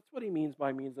 That's what he means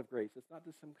by means of grace. It's not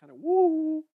just some kind of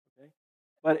woo, okay?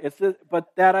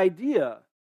 But that idea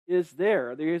is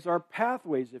there. These are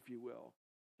pathways, if you will,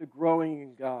 to growing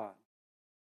in God.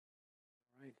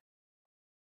 Right?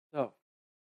 So,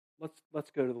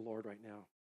 let's go to the Lord right now.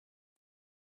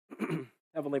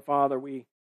 Heavenly Father, we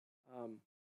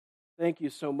thank you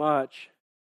so much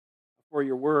for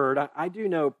your word. I do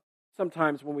know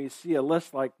sometimes when we see a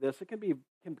list like this, it can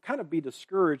kind of be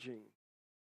discouraging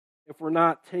if we're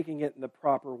not taking it in the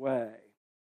proper way.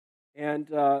 And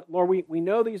Lord, we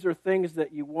know these are things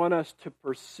that you want us to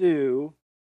pursue.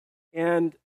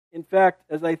 And in fact,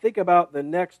 as I think about the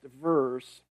next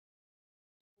verse,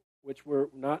 which we're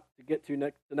not to get to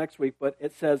the next week, but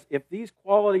it says, if these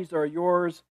qualities are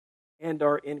yours and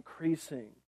are increasing.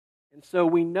 And so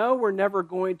we know we're never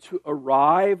going to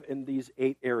arrive in these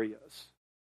 8 areas,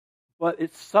 but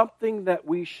it's something that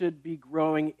we should be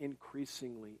growing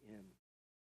increasingly in.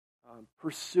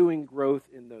 Pursuing growth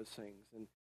in those things,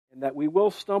 and that we will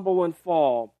stumble and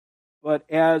fall, but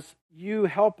as you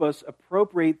help us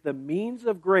appropriate the means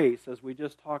of grace, as we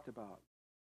just talked about,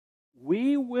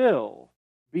 we will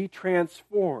be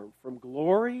transformed from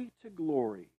glory to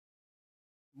glory,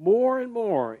 more and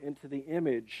more into the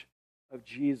image of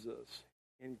Jesus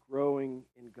and growing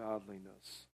in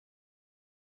godliness.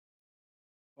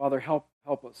 Father, help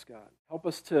us, God. Help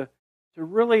us to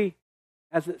really,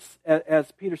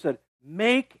 as Peter said,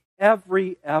 make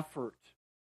every effort.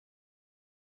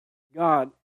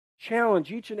 God,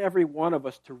 challenge each and every one of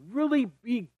us to really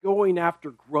be going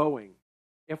after growing.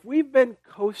 If we've been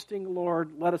coasting,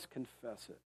 Lord, let us confess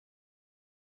it.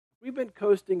 If we've been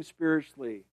coasting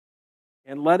spiritually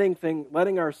and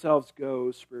letting ourselves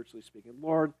go, spiritually speaking,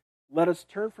 Lord, let us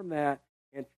turn from that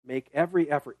and make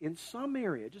every effort in some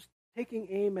area, just taking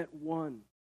aim at one.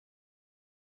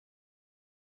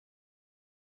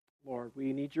 Lord,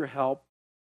 we need your help.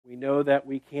 We know that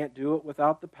we can't do it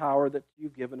without the power that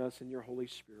you've given us in your Holy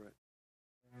Spirit.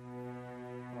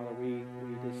 Father, we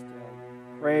just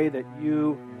pray that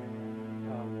you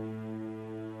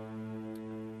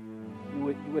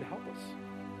would help us.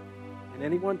 And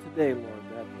anyone today, Lord,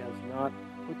 that has not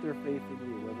put their faith in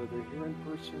you, whether they're here in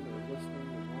person or listening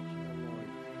or watching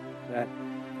online, that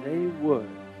they would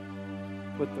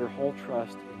put their whole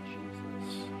trust in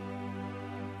Jesus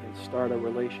and start a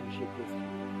relationship with you.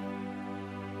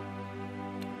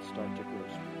 And start to grow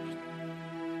spiritually.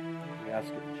 We ask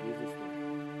it in Jesus' name.